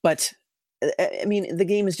 But I mean, the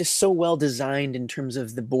game is just so well designed in terms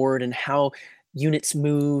of the board and how units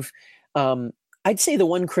move. I'd say the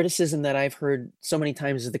one criticism that I've heard so many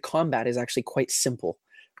times is the combat is actually quite simple,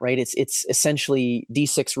 right? It's essentially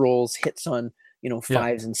D6 rolls, hits on, Yeah.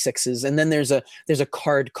 fives and sixes, and then there's a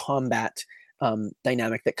card combat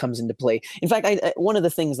dynamic that comes into play. In fact, one of the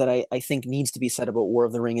things that I think needs to be said about War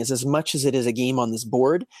of the Ring is, as much as it is a game on this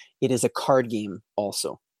board, it is a card game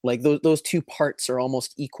also. Like those two parts are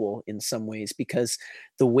almost equal in some ways, because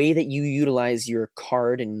the way that you utilize your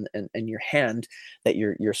card and your hand that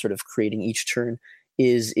you're sort of creating each turn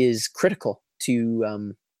is critical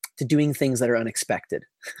to doing things that are unexpected.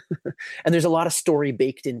 And there's a lot of story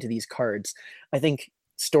baked into these cards. I think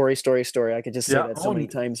story. I could just say that so many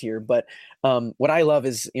times here. But what I love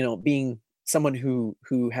is, being someone who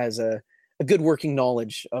has a good working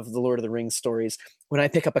knowledge of the Lord of the Rings stories. When I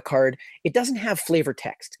pick up a card, it doesn't have flavor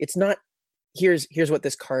text. It's not, here's what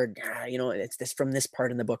this card, it's this from this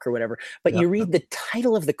part in the book or whatever. But you read the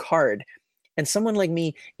title of the card, and someone like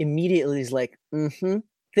me immediately is like,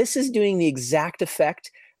 this is doing the exact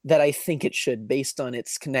effect that I think it should, based on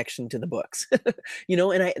its connection to the books.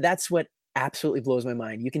 And that's what absolutely blows my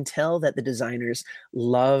mind. You can tell that the designers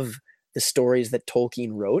love the stories that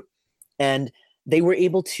Tolkien wrote, and they were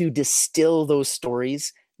able to distill those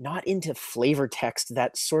stories not into flavor text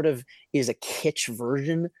that sort of is a kitsch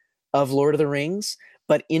version of Lord of the Rings,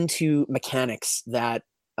 but into mechanics that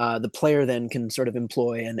the player then can sort of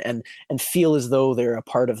employ and feel as though they're a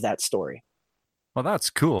part of that story. Well, that's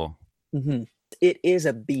cool. Mm-hmm. It is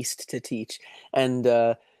a beast to teach. And,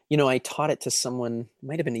 I taught it to someone, it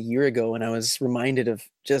might have been a year ago, and I was reminded of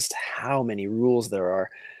just how many rules there are.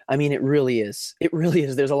 I mean, it really is. It really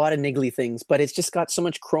is. There's a lot of niggly things, but it's just got so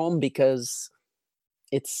much chrome because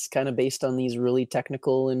it's kind of based on these really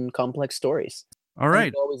technical and complex stories. All right.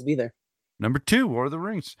 It'll always be there. Number 2, War of the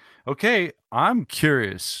Rings. Okay, I'm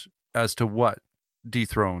curious as to what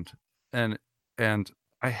dethroned. And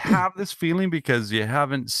I have this feeling because you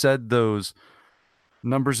haven't said those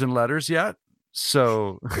numbers and letters yet.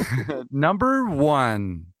 So number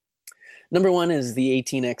 1. Number 1 is the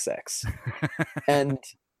 18XX. And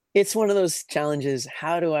it's one of those challenges.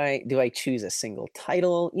 How do I choose a single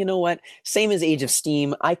title? You know what? Same as Age of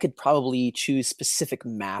Steam, I could probably choose specific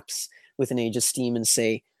maps with an Age of Steam and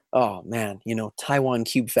say, oh man, Taiwan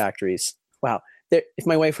Cube Factories. Wow. If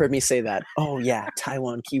my wife heard me say that, oh yeah,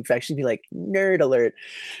 Taiwan Cube Factory, she'd be like, nerd alert.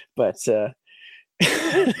 But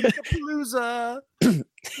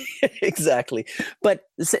exactly. But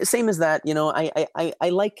same as that, I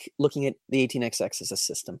like looking at the 18XX as a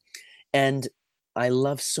system, and I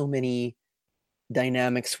love so many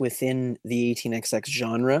dynamics within the 18XX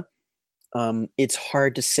genre. It's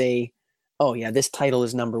hard to say, oh yeah, this title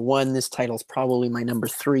is number 1, this title is probably my number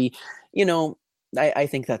 3. I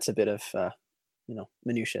think that's a bit of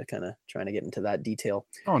minutia, kind of trying to get into that detail.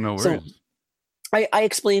 Oh, no worries. So I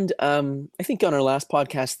explained, I think on our last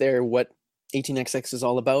podcast there, what 18XX is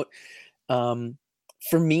all about.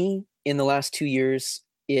 For me, in the last 2 years,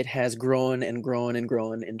 it has grown and grown and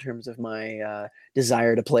grown in terms of my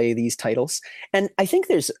desire to play these titles. And I think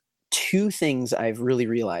there's 2 things I've really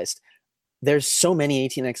realized. There's so many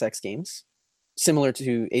 18XX games, similar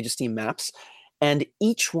to Age of Steam maps, and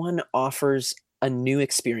each one offers a new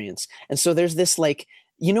experience. And so there's this, like,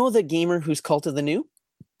 the gamer who's Cult of the New?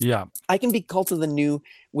 Yeah. I can be Cult of the New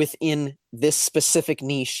within this specific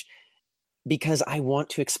niche because I want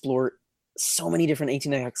to explore so many different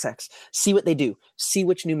 18XX, see what they do, see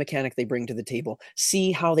which new mechanic they bring to the table,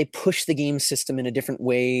 see how they push the game system in a different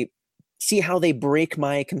way, see how they break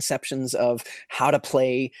my conceptions of how to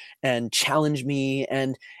play and challenge me.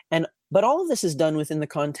 But all of this is done within the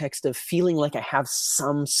context of feeling like I have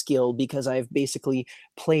some skill because I've basically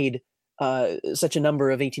played such a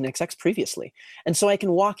number of 18XX previously. And so I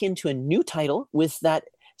can walk into a new title with that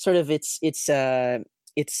sort of, it's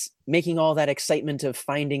making all that excitement of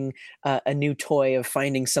finding a new toy, of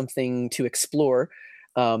finding something to explore.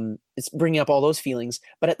 It's bringing up all those feelings.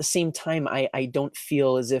 But at the same time, I don't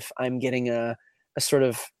feel as if I'm getting a sort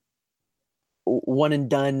of one and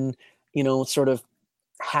done, sort of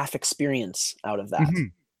half experience out of that. Mm-hmm.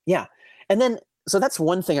 Yeah. And then, so that's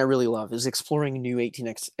one thing I really love, is exploring new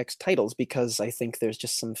 18XX titles, because I think there's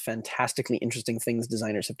just some fantastically interesting things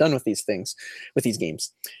designers have done with these games.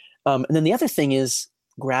 And then the other thing is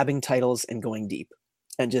grabbing titles and going deep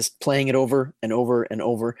and just playing it over and over and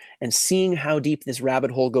over and seeing how deep this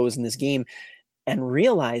rabbit hole goes in this game, and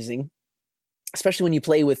realizing, especially when you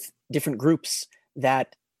play with different groups,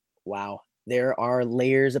 that, wow, there are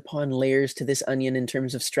layers upon layers to this onion in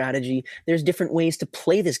terms of strategy. There's different ways to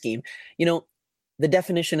play this game. The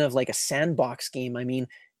definition of like a sandbox game, I mean,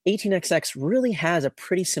 18XX really has a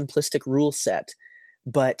pretty simplistic rule set,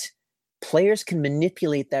 but players can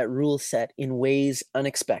manipulate that rule set in ways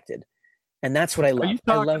unexpected. And that's what I love. Are you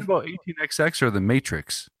talking about 18xx or the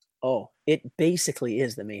Matrix? Oh, it basically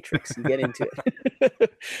is the Matrix. You get into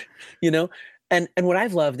it. You know? And what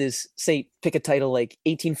I've loved is, say, pick a title like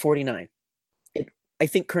 1849. It, I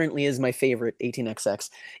think, currently is my favorite 18xx.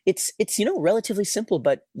 It's relatively simple,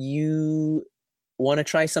 but you want to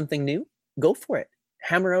try something new? Go for it.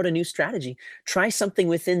 Hammer out a new strategy. Try something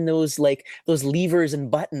within those levers and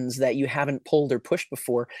buttons that you haven't pulled or pushed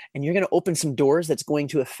before, and you're going to open some doors that's going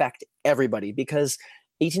to affect everybody, because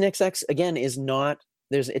 18xx again is not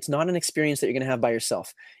it's not an experience that you're going to have by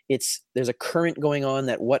yourself. There's a current going on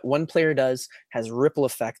that what one player does has ripple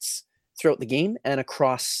effects throughout the game and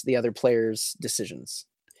across the other players' decisions.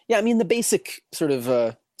 Yeah, I mean, the basic sort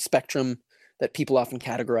of spectrum that people often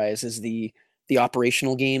categorize is the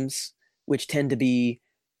operational games, which tend to be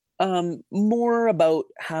more about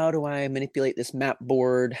how do I manipulate this map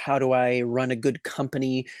board, how do I run a good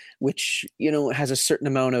company, which has a certain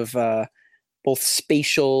amount of both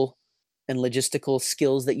spatial and logistical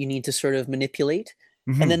skills that you need to sort of manipulate.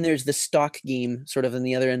 Mm-hmm. And then there's the stock game sort of on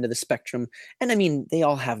the other end of the spectrum. And I mean, they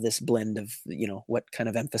all have this blend of, what kind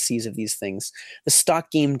of emphases of these things. The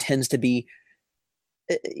stock game tends to be,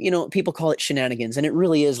 people call it shenanigans. And it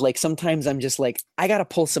really is like, sometimes I'm just like, I got to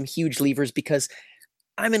pull some huge levers because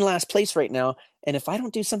I'm in last place right now. And if I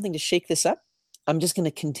don't do something to shake this up, I'm just going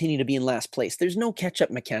to continue to be in last place. There's no catch-up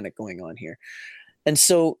mechanic going on here. And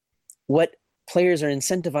so what players are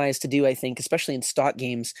incentivized to do, I think, especially in stock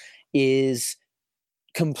games, is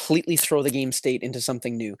completely throw the game state into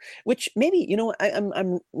something new, which maybe,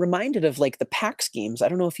 I'm reminded of like the PAX games. I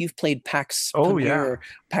don't know if you've played PAX or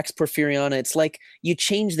PAX Porfiriana. It's like you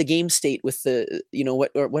change the game state with the,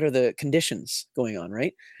 what are the conditions going on,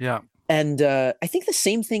 right? Yeah. And I think the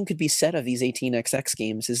same thing could be said of these 18xx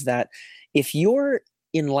games, is that if you're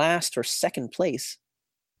in last or second place,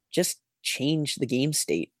 just change the game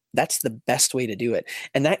state. That's the best way to do it.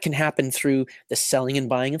 And that can happen through the selling and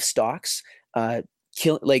buying of stocks,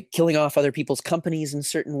 killing off other people's companies in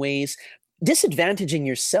certain ways, disadvantaging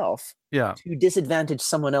yourself to disadvantage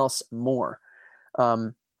someone else more.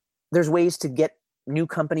 There's ways to get new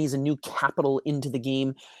companies and new capital into the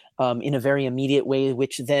game in a very immediate way,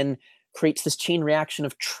 which then creates this chain reaction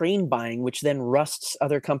of train buying, which then rusts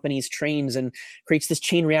other companies' trains and creates this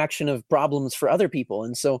chain reaction of problems for other people.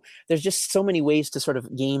 And so there's just so many ways to sort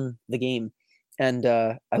of game the game. And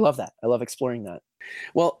I love that. I love exploring that.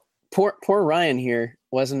 Well, poor Ryan here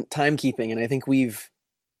wasn't timekeeping, and I think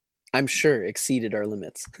I'm sure, exceeded our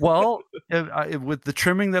limits. Well, with the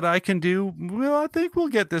trimming that I can do, I think we'll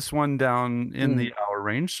get this one down in the hour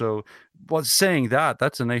range. So, saying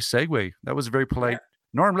that's a nice segue. That was very polite. Yeah.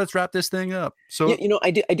 Norm, let's wrap this thing up. So,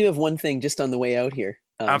 I do have one thing just on the way out here.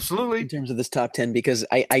 Absolutely. In terms of this top 10, because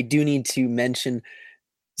I do need to mention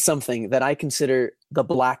something that I consider the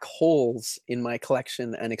black holes in my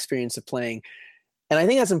collection and experience of playing. And I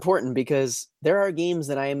think that's important because there are games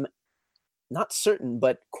that I'm not certain,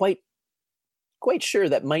 but quite sure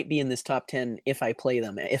that might be in this top 10 if I play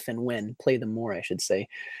them, if and when play them more, I should say.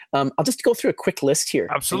 I'll just go through a quick list here.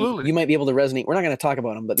 Absolutely. You might be able to resonate. We're not going to talk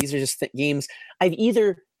about them, but these are just games I've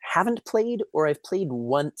either haven't played or I've played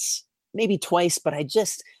once, maybe twice, but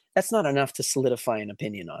that's not enough to solidify an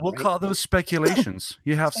opinion on. We'll call those speculations.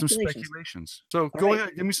 You have some speculations. So go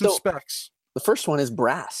ahead, give me some specs. The first one is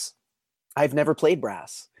Brass. I've never played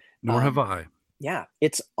Brass. Nor have I. Yeah,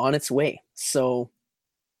 it's on its way. So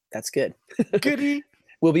that's good. Goody.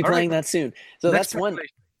 We'll be playing that soon. So that's one.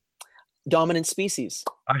 Dominant Species.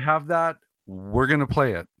 I have that. We're going to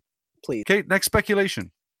play it. Please. Okay, next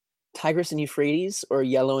speculation. Tigris and Euphrates, or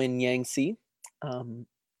Yellow and Yangtze.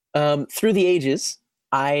 Through the Ages.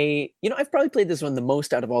 I've probably played this one the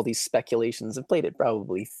most out of all these speculations. I've played it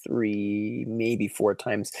probably 3, maybe 4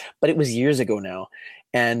 times, but it was years ago now.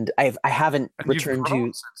 And I haven't returned to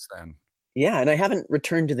since then. Yeah, and I haven't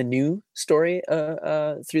returned to the new story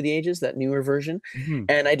Through the Ages, that newer version. Mm-hmm.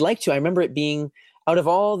 And I'd like to. I remember it being out of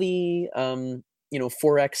all the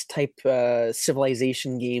 4X type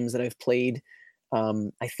civilization games that I've played.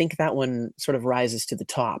 I think that one sort of rises to the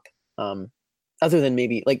top. Other than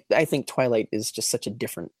maybe, I think Twilight is just such a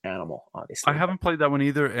different animal, obviously. I haven't played that one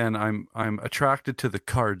either, and I'm attracted to the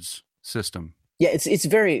cards system. Yeah, it's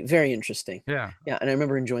very, very interesting. Yeah. Yeah, and I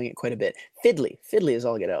remember enjoying it quite a bit. Fiddly is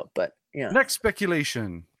all get out, but yeah. Next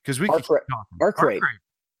speculation, because we Arkwright.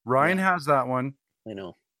 Ryan has that one. I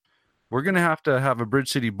know. We're going to have a Bridge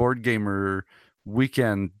City Board Gamer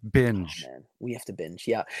weekend binge. Oh, man. We have to binge,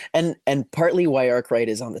 yeah. And partly why Arkwright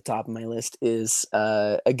is on the top of my list is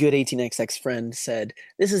a good 18xx friend said,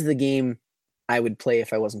 this is the game I would play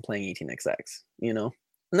if I wasn't playing 18xx,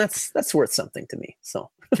 And that's worth something to me. So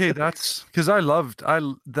okay, that's because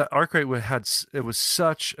the Arkwright it was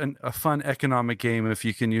such a fun economic game, if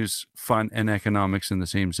you can use fun and economics in the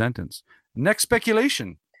same sentence. Next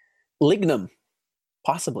speculation. Lignum,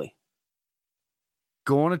 possibly.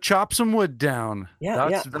 Going to chop some wood down.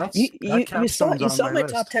 Yeah, you saw my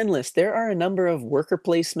top 10 list. There are a number of worker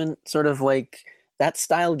placement, sort of like that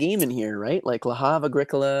style game in here, right? Like Le Havre,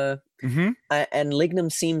 Agricola, and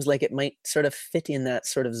Lignum seems like it might sort of fit in that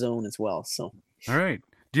sort of zone as well. So, all right.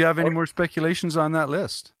 Do you have any more speculations on that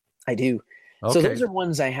list? I do. Okay. So those are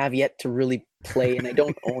ones I have yet to really play, and I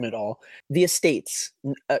don't own it all. The Estates,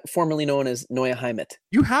 formerly known as Neue Heimat.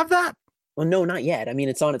 You have that? Well, no, not yet. I mean,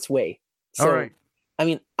 it's on its way. So, all right. I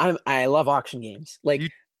mean, I love auction games. Like,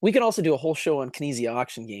 we could also do a whole show on Knizia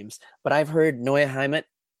auction games, but I've heard Neue Heimat,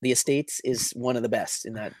 The Estates, is one of the best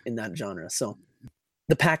in that genre. So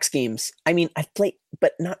the PAX games, I mean, I've played,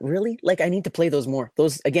 but not really. Like, I need to play those more.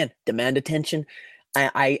 Those, again, demand attention.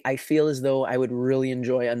 I feel as though I would really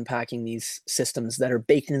enjoy unpacking these systems that are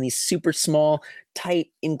baked in these super small, tight,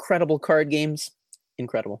 incredible card games.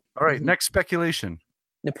 Incredible. All right, next speculation.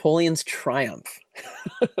 Napoleon's Triumph.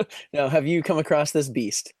 Now, have you come across this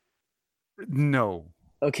beast? No.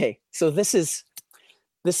 Okay, so let's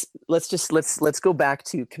go back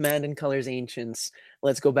to Command and Colors Ancients.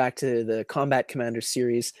 Let's go back to the Combat Commander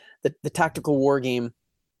series, the tactical war game,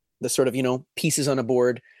 the sort of, pieces on a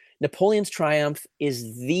board. Napoleon's Triumph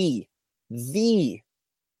is the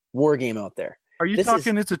war game out there. Are you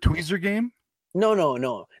talking it's a tweezer game?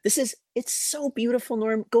 No. It's so beautiful,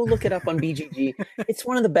 Norm. Go look it up on BGG. It's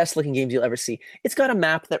one of the best looking games you'll ever see. It's got a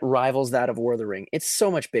map that rivals that of War of the Ring. It's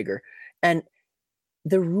so much bigger. And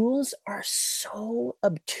the rules are so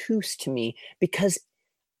obtuse to me because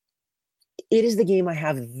it is the game I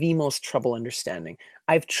have the most trouble understanding.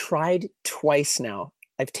 I've tried twice now.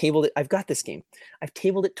 I've tabled it. I've got this game. I've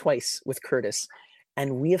tabled it twice with Curtis,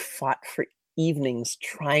 and we have fought for evenings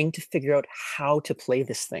trying to figure out how to play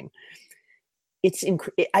this thing. It's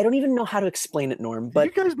I don't even know how to explain it, Norm, but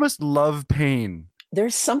you guys must love pain.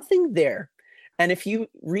 There's something there. And if you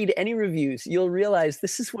read any reviews, you'll realize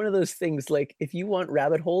this is one of those things, like, if you want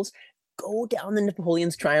rabbit holes, go down the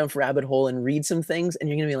Napoleon's Triumph rabbit hole and read some things, and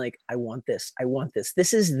you're going to be like, I want this.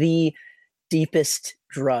 This is the deepest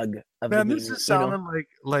drug of the game. This is sounding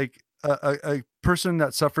like a person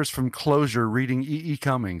that suffers from closure reading E.E.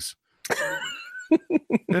 Cummings.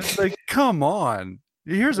 It's like, come on.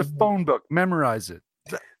 Here's a phone book. Memorize it.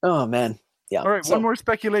 Oh, man. Yeah. All right, one more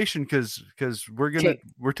speculation because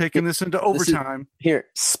we're taking this into overtime. Here,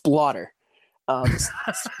 splatter.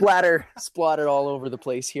 Splattered all over the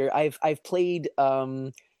place here. I've played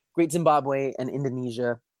Great Zimbabwe and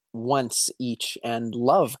Indonesia once each and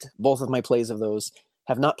loved both of my plays of those.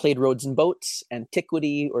 Have not played Roads and Boats,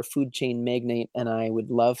 Antiquity, or Food Chain Magnate, and I would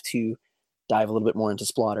love to dive a little bit more into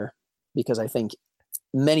Splatter because I think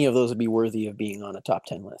many of those would be worthy of being on a top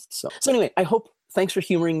 10 list. So anyway, thanks for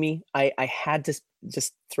humoring me. I had to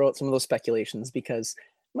just throw out some of those speculations because,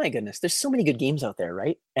 my goodness, there's so many good games out there,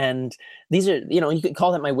 right? And these are, you could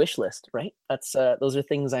call that my wish list, right? That's those are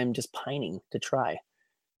things I'm just pining to try.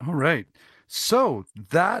 All right. So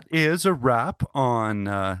that is a wrap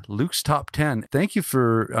on Luke's top 10. Thank you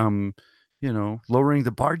for, lowering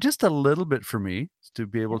the bar just a little bit for me to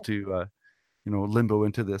be able to, limbo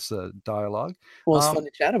into this dialogue. Well, it's fun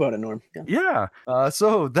to chat about it, Norm. Yeah.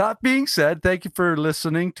 So that being said, thank you for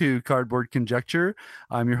listening to Cardboard Conjecture.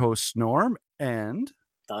 I'm your host, Norm, and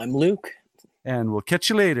I'm Luke. And we'll catch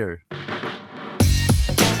you later.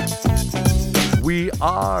 We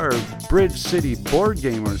are Bridge City Board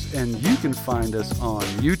Gamers, and you can find us on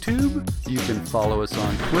YouTube. You can follow us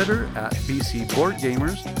on Twitter at BC Board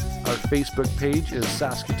Gamers. Our Facebook page is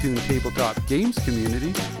Saskatoon Tabletop Games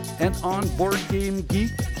Community, and on Board Game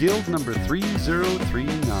Geek Guild number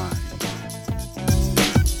 3039.